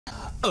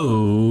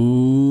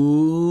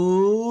Oh,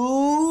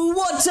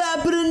 what's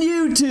happening,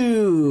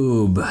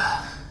 YouTube?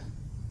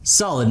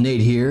 Solid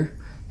Nate here,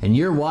 and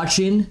you're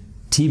watching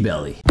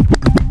T-Belly.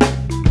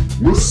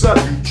 What's up,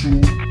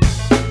 YouTube?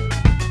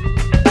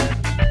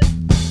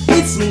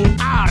 It's me.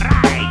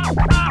 Alright.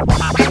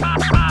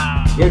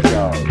 Good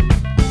job.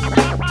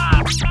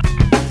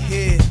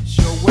 Here's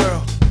your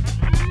world.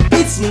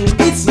 It's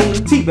me,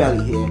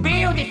 T-Belly here.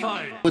 Beautiful.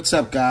 What's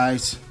up,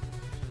 guys?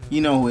 You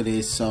know who it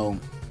is, so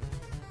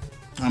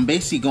I'm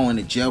basically going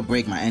to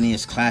jailbreak my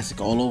NES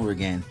Classic all over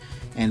again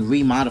and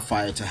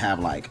remodify it to have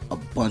like a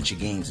bunch of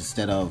games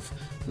instead of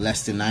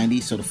less than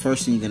 90. So the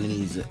first thing you're going to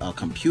need is a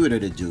computer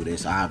to do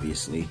this,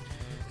 obviously.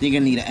 Then you're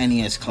going to need an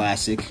NES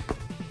Classic,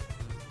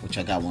 which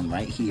I got one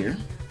right here.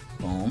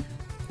 Boom.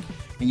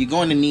 And you're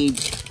going to need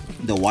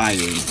the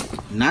wiring.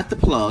 Not the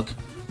plug,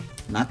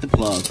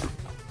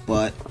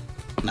 but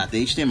not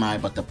the HDMI,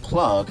 but the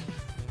plug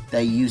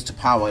that you use to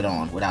power it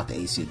on without the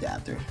AC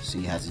adapter.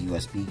 See, it has a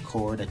USB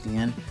cord at the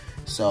end.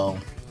 So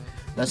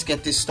let's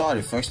get this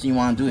started. First thing you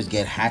want to do is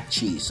get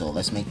Hakchi. So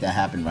let's make that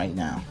happen right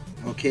now.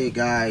 Okay,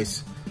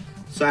 guys.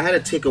 So I had to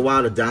take a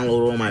while to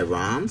download all my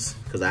ROMs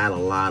because I had a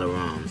lot of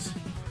ROMs.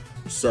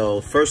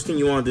 So first thing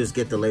you want to do is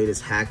get the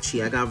latest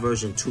Hakchi. I got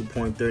version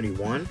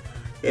 2.31.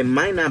 It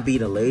might not be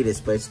the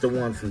latest, but it's the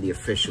one from the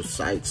official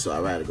site, so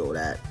I'd rather go with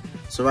that.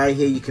 So right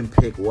here you can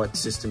pick what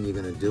system you're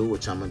going to do,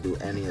 which I'm going to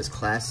do NES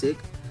Classic,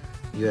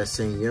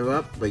 USA and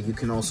Europe, but you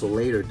can also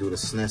later do the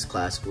SNES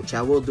Classic, which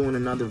I will do in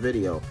another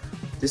video.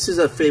 This is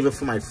a favor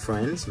for my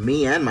friends,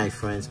 me and my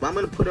friends, but I'm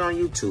going to put it on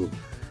YouTube.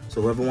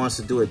 So whoever wants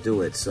to do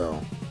it.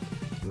 So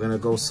I'm going to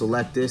go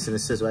select this, and it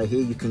says right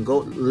here, you can go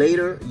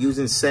later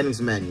using settings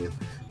menu.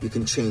 You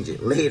can change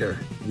it later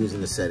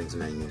using the settings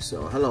menu.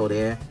 So hello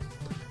there.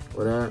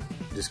 What up?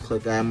 Just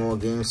click add more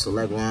games,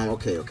 select ROM.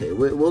 Okay.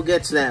 We'll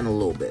get to that in a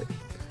little bit.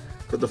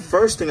 But the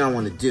first thing I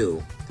want to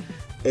do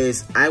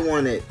is I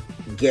want to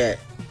get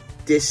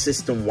this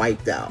system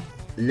wiped out.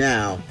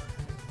 Now,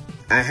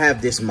 I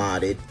have this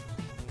modded.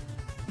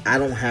 I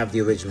don't have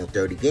the original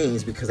 30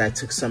 games because I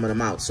took some of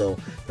them out. So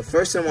the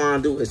first thing I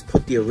want to do is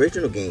put the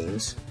original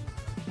games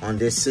on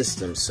this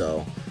system.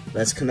 So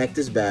let's connect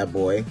this bad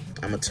boy.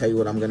 I'm going to tell you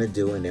what I'm going to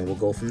do, and then we'll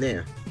go from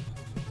there.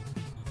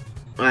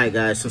 Alright,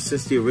 guys, so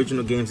since the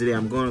original games are there,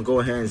 I'm going to go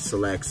ahead and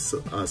select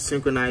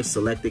synchronize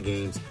selected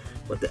games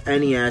with the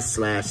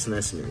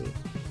NES/SNES Mini.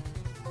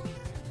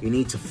 You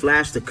need to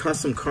flash the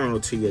custom kernel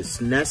to your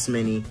SNES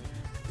Mini.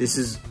 This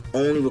is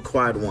only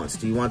required once.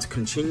 Do you want to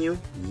continue?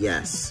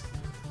 Yes,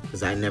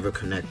 because I never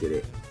connected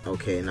it.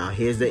 Okay, now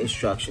here's the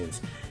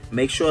instructions.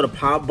 Make sure the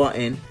power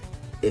button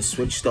is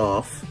switched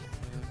off.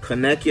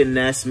 Connect your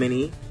NES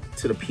Mini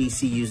to the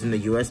PC using the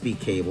USB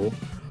cable.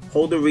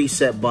 Hold the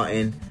reset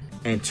button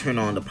and turn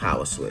on the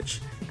power switch.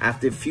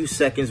 After a few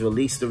seconds,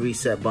 release the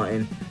reset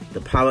button.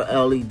 The power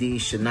LED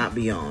should not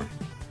be on.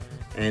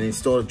 And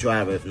install the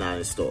driver if not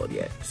installed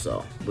yet.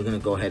 So we're gonna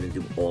go ahead and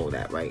do all of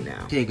that right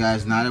now. Okay,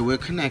 guys, now that we're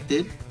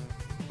connected,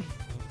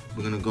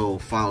 we're gonna go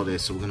follow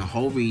this. So we're gonna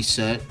hold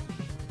reset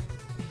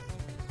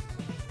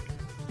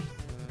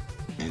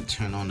and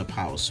turn on the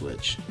power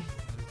switch.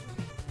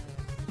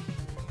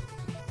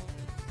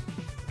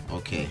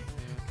 Okay,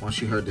 once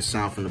you heard the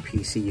sound from the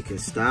PC, you can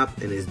stop,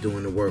 and it's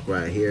doing the work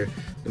right here.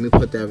 Let me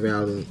put that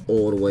volume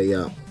all the way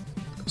up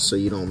so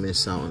you don't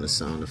miss out on the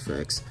sound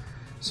effects.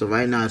 So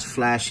right now it's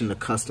flashing the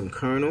custom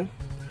kernel.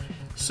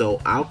 So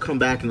I'll come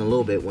back in a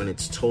little bit when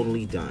it's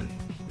totally done.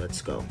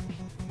 Let's go.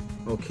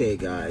 Okay,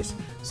 guys.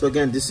 So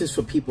again, this is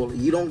for people.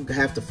 You don't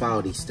have to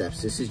follow these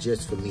steps. This is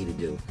just for me to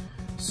do.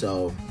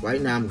 So right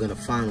now I'm gonna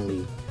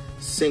finally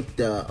sync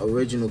the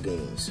original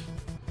games.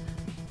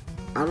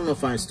 I don't know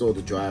if I installed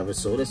the driver,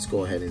 so let's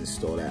go ahead and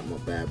install that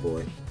bad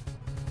boy.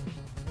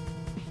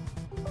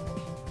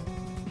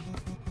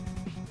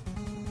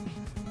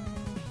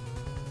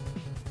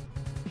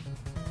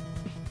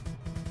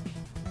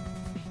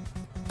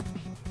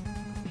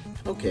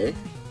 Okay.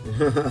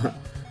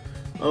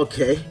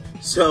 Okay,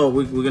 so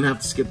we're gonna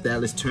have to skip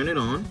that. Let's turn it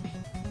on.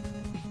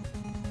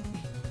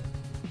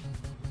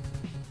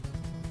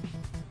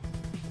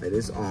 It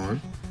is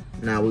on.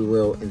 Now we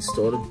will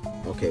install the...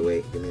 Okay,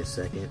 wait, give me a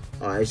second.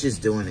 Alright, it's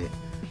just doing it.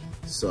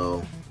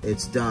 So,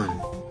 it's done.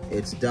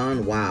 It's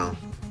done. Wow.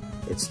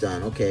 It's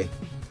done. Okay.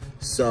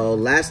 So,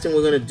 last thing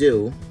we're gonna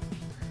do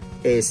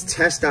is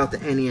test out the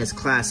NES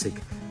Classic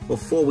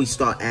before we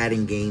start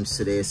adding games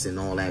to this and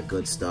all that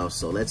good stuff.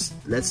 So let's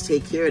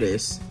take care of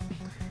this,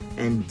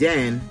 and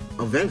then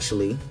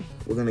eventually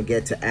we're gonna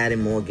get to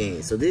adding more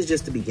games. So this is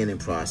just the beginning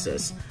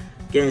process.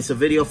 Again, it's a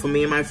video for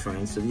me and my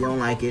friends, so if you don't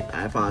like it,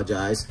 I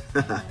apologize.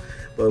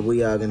 But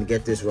we are gonna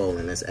get this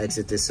rolling. Let's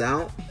exit this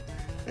out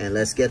and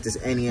let's get this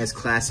NES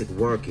Classic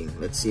working.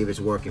 Let's see if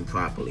it's working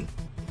properly.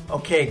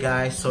 Okay,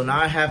 guys, so now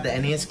I have the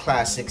NES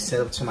Classic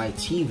set up to my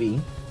TV.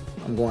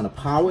 I'm going to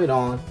power it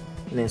on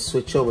and then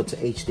switch over to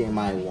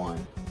HDMI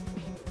 1.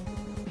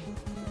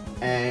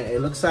 And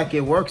it looks like it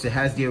works. It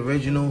has the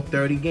original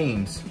 30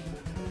 games.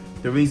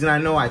 The reason I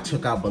know, I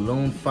took out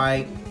Balloon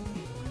Fight,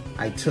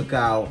 I took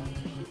out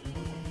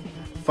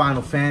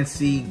Final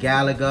Fantasy,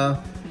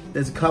 Galaga,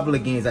 There's a couple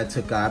of games I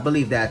took out. I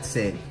believe that's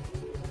it.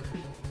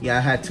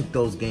 Yeah, I took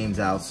those games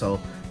out. So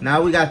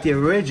now we got the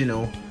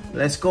original.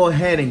 Let's go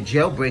ahead and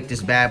jailbreak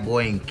this bad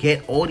boy and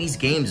get all these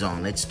games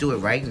on. Let's do it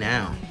right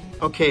now.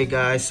 Okay,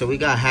 guys, so we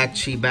got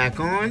Hakchi back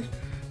on.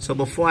 So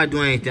before I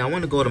do anything, I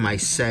want to go to my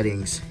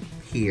settings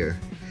here.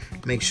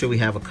 Make sure we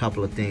have a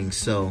couple of things.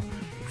 So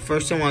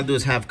first thing I want to do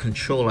is have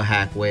controller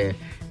hack, where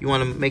you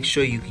want to make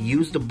sure you can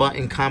use the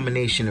button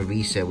combination to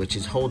reset, which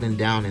is holding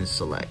down and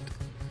select.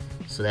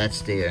 So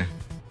that's there.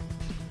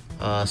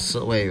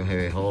 So wait,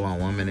 hold on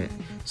 1 minute.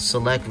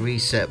 Select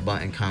reset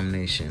button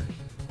combination.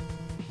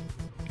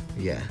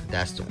 Yeah,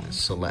 that's the one.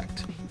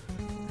 Select.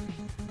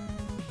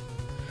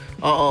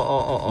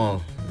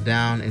 Oh.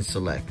 Down and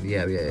select.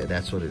 Yeah,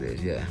 that's what it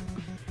is. Yeah.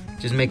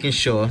 Just making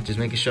sure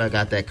I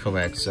got that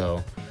correct.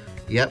 So,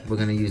 yep, we're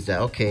gonna use that.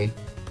 Okay.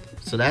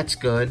 So that's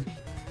good.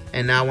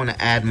 And now I want to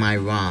add my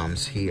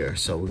ROMs here.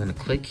 So we're gonna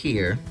click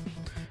here.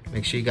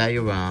 Make sure you got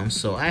your ROMs.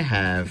 So I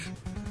have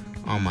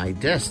on my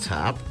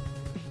desktop,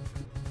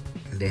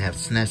 they have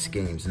SNES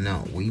games.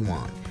 No, we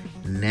want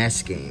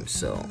NES games.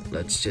 So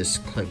let's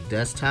just click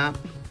desktop.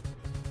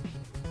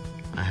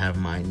 I have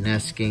my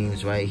NES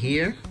games right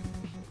here.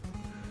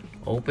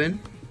 Open.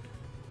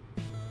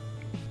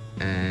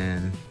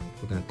 And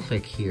we're gonna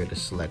click here to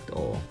select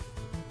all.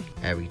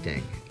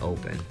 Everything.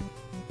 Open.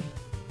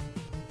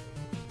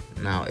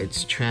 Now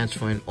it's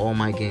transferring all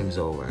my games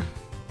over.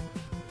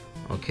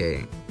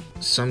 Okay.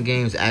 Some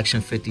games,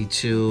 Action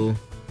 52.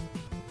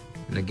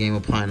 And the game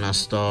will probably not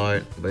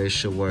start, but it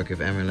should work if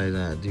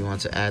emulator. Do you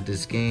want to add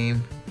this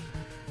game?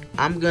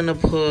 I'm gonna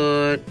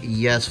put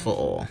yes for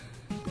all.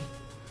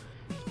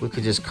 We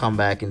could just come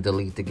back and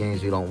delete the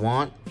games we don't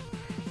want.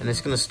 And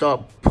it's gonna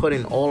start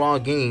putting all our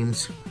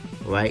games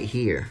right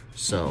here.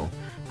 So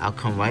I'll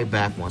come right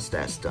back once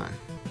that's done.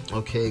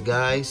 Okay,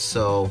 guys,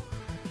 so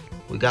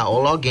we got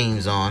all our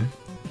games on.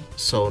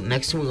 So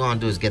next thing we're gonna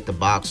do is get the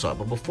box art.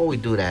 But before we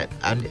do that,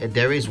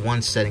 there is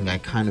one setting I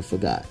kind of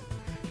forgot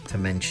to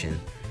mention.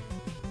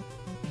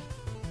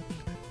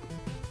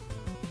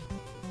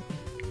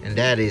 And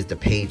that is the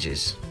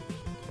pages.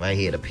 Right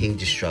here, the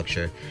pages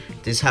structure.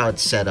 This is how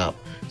it's set up.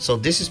 So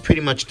this is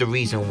pretty much the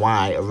reason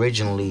why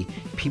originally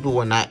people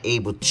were not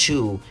able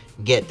to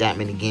get that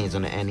many games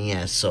on the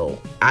NES.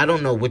 So I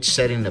don't know which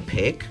setting to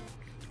pick,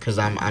 because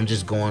I'm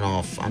just going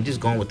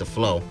with the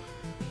flow.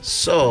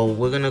 So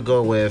we're gonna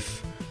go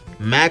with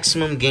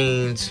maximum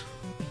games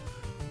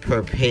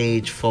per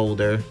page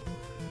folder.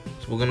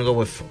 So we're gonna go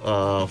with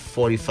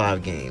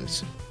 45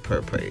 games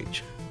per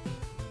page.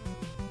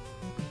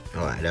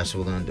 Alright, that's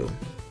what we're gonna do.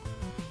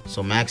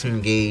 So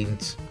maximum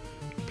games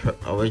per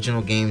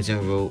original games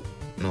in root.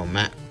 No,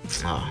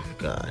 oh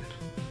god.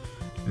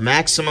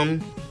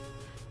 Maximum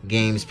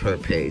games per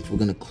page. We're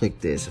gonna click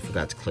this. I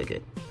forgot to click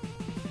it.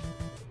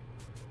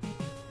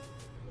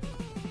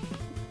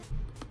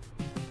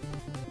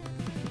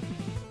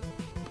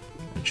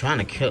 I'm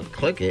trying to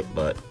click it,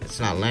 but it's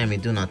not letting me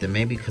do nothing.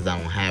 Maybe because I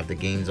don't have the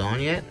games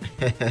on yet.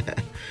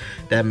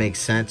 That makes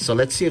sense. So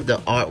let's see if the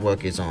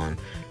artwork is on.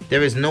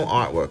 There is no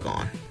artwork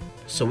on.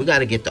 So we got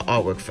to get the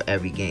artwork for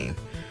every game.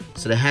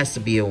 So there has to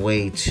be a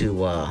way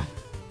to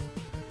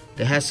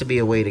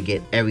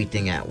get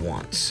everything at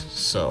once.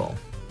 So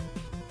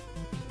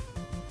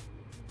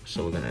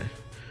we're gonna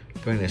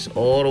bring this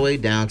all the way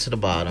down to the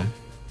bottom.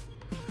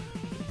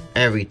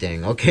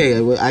 Everything.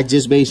 Okay, I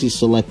just basically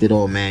selected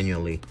all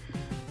manually.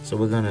 So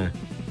we're gonna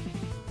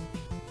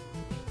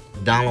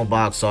download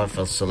box art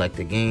for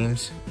selected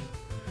games.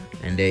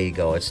 And there you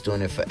go. It's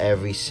doing it for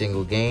every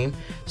single game.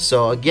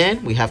 So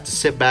again, we have to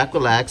sit back,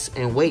 relax,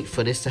 and wait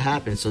for this to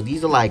happen. So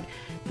these are like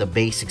the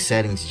basic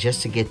settings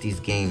just to get these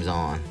games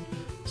on.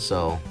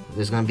 So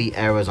there's gonna be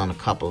errors on a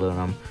couple of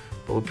them,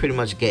 but we're pretty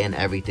much getting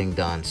everything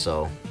done.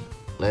 So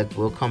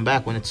we'll come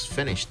back when it's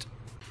finished.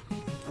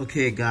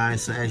 Okay,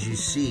 guys. So as you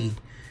see,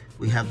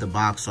 we have the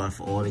box art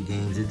for all the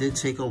games. It did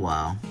take a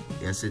while.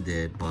 Yes, it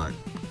did. But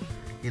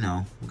you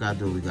know, we gotta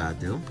do what we gotta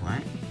do,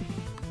 right?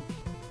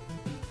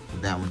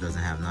 That one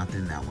doesn't have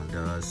nothing, that one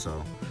does.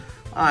 So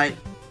alright,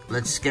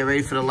 let's get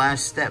ready for the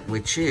last step,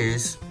 which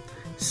is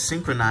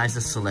synchronize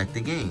the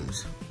selected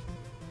games.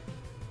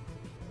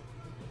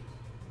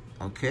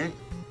 Okay,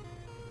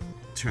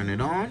 turn it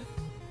on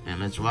and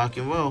let's rock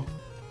and roll.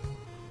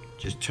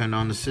 Just turn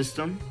on the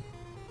system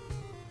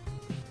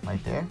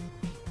right there.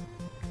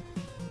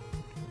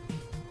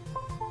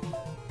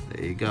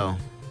 There you go.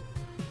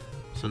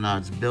 So now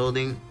it's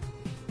building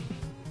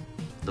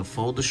the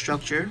folder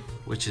structure,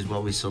 which is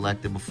what we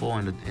selected before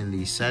in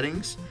the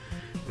settings.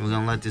 And we're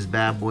gonna let this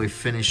bad boy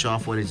finish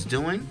off what it's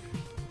doing,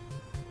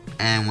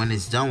 and when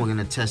it's done, we're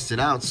gonna test it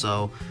out.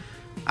 So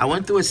I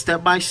went through it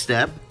step by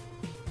step.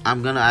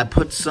 I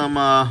put some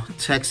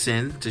text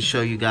in to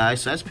show you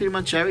guys. So that's pretty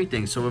much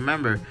everything. So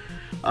remember,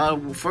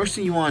 first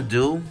thing you want to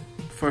do,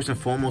 first and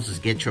foremost, is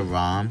get your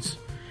ROMs,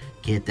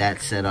 get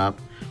that set up.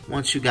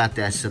 Once you got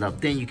that set up,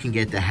 then you can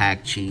get the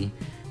Hakchi.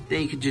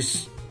 Then you can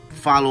just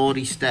follow all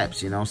these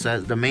steps, you know.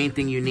 So the main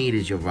thing you need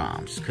is your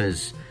ROMs,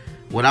 because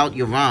without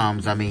your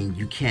ROMs, I mean,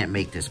 you can't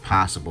make this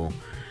possible.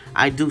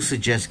 I do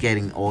suggest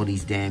getting all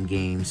these damn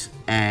games,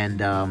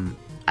 and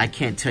I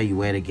can't tell you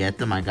where to get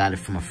them. I got it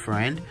from a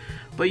friend,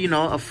 but you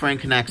know, a friend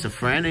connects a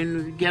friend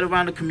and get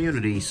around the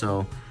community.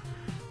 So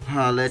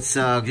let's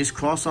just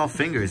cross our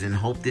fingers and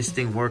hope this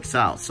thing works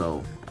out.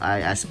 So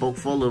I spoke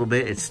for a little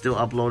bit. It's still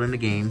uploading the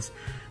games.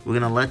 We're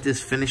gonna let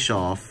this finish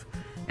off,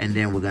 and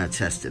then we're gonna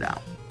test it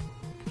out.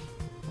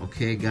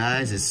 Okay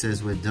guys, it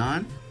says we're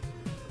done.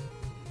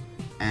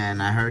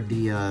 And I heard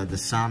the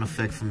sound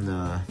effect from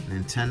the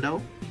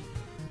Nintendo.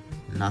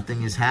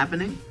 Nothing is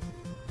happening.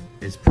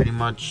 It's pretty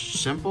much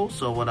simple.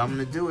 So what I'm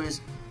gonna do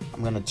is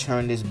I'm gonna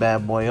turn this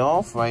bad boy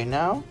off right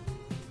now.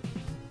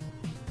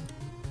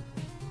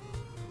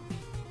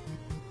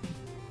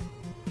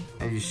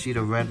 As you see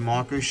the red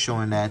marker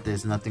showing that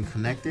there's nothing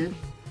connected.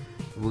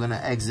 We're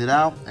gonna exit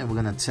out and we're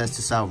gonna test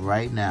this out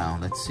right now.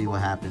 Let's see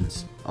what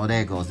happens. Oh,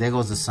 there it goes. There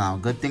goes the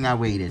sound. Good thing I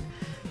waited.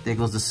 There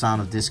goes the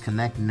sound of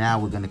disconnect. Now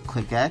we're gonna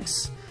click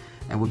X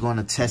and we're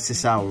gonna test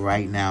this out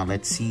right now.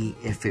 Let's see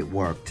if it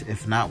worked.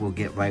 If not, we'll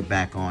get right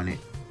back on it.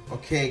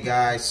 Okay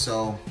guys,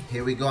 so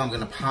here we go. I'm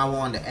gonna power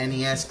on the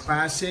NES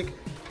Classic.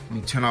 Let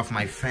me turn off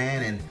my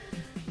fan and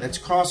let's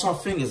cross our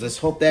fingers. Let's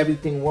hope that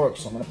everything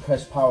works. So I'm gonna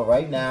press power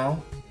right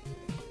now.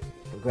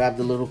 Grab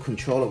the little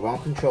controller, wrong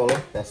controller.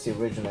 That's the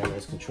original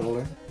NES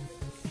controller.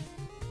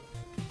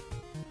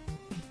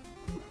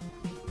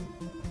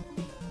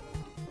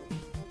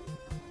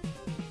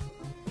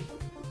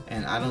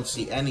 And I don't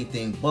see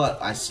anything,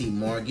 but I see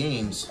more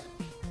games.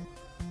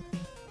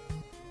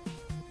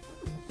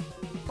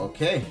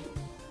 Okay,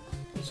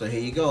 so here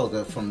you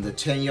go. From the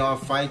 10-yard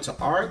fight to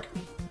Ark,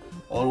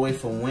 all the way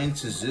from Win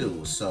to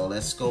Zoo. So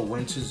let's go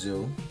Win to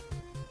Zoo.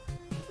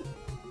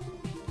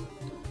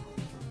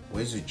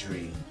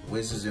 Wizardry,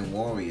 Wizards and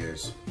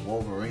Warriors,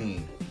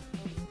 Wolverine.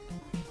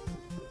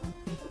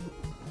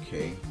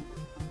 Okay.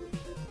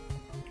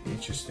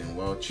 Interesting.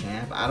 World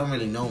Champ. I don't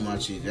really know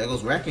much. There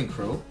goes Wrecking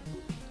Crew.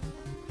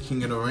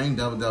 King of the Ring,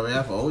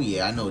 WWF. Oh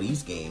yeah, I know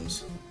these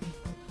games.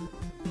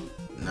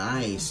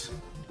 Nice.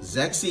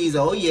 Xerxes.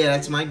 Oh yeah,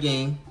 that's my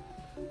game.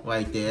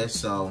 Right there,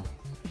 so.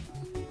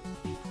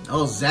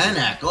 Oh,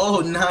 Zanuck. Oh,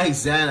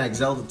 nice. Zanuck.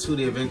 Zelda 2,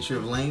 The Adventure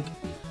of Link.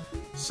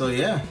 So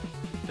yeah.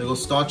 There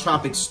goes Star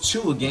Tropics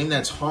 2, a game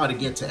that's hard to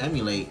get to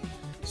emulate.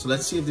 So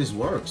let's see if this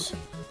works.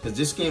 Because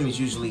this game is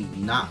usually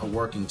not a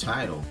working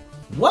title.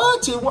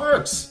 What? It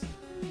works!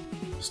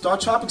 Star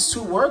Tropics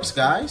 2 works,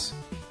 guys.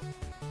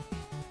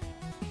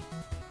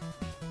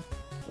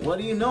 What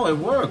do you know? It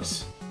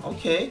works.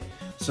 Okay.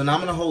 So now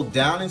I'm going to hold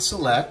down and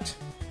select.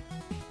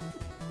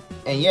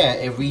 And yeah,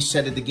 it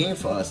resetted the game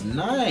for us.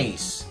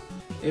 Nice!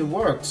 It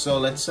worked. So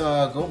let's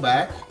go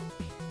back.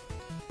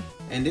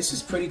 And this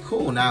is pretty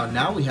cool.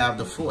 Now we have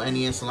the full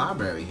NES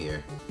library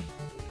here.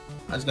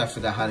 I just gotta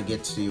figure out how to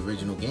get to the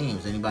original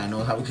games. Anybody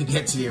know how we could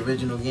get to the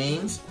original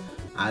games?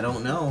 I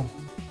don't know.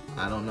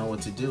 I don't know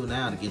what to do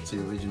now to get to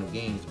the original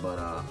games,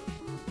 but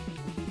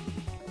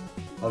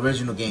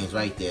original games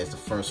right there is the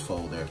first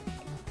folder.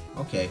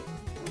 Okay.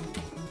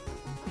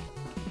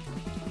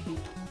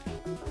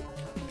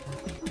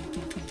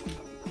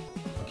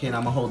 Okay, now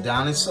I'm gonna hold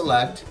down and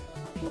select.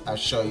 I'll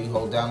show you.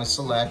 Hold down and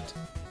select.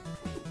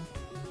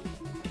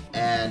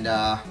 And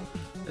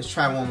let's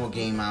try one more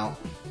game out.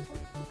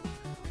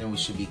 Then we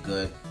should be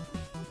good.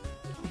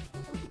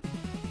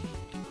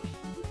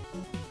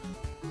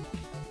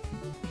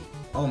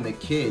 Oh,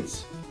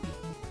 McKids.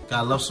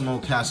 Gotta love some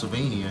old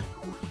Castlevania.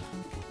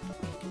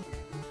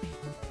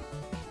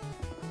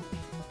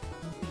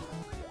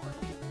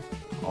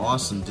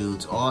 Awesome,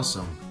 dudes.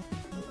 Awesome.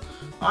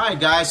 Alright,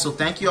 guys. So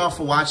thank you all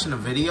for watching the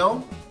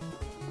video.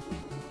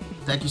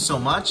 Thank you so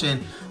much.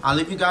 And I'll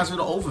leave you guys with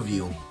an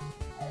overview.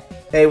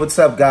 Hey, what's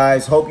up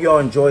guys? Hope you all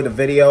enjoyed the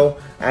video.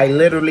 I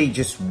literally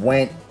just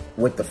went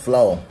with the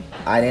flow.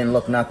 I didn't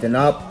look nothing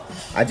up.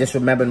 I just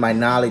remembered my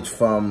knowledge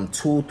from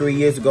 2-3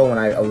 years ago when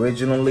I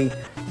originally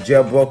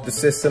jailbroke the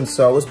system.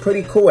 So it was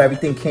pretty cool.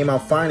 Everything came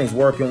out fine. It's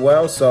working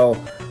well. So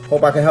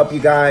hope I can help you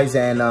guys,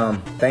 and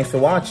thanks for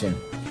watching.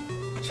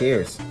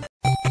 Cheers.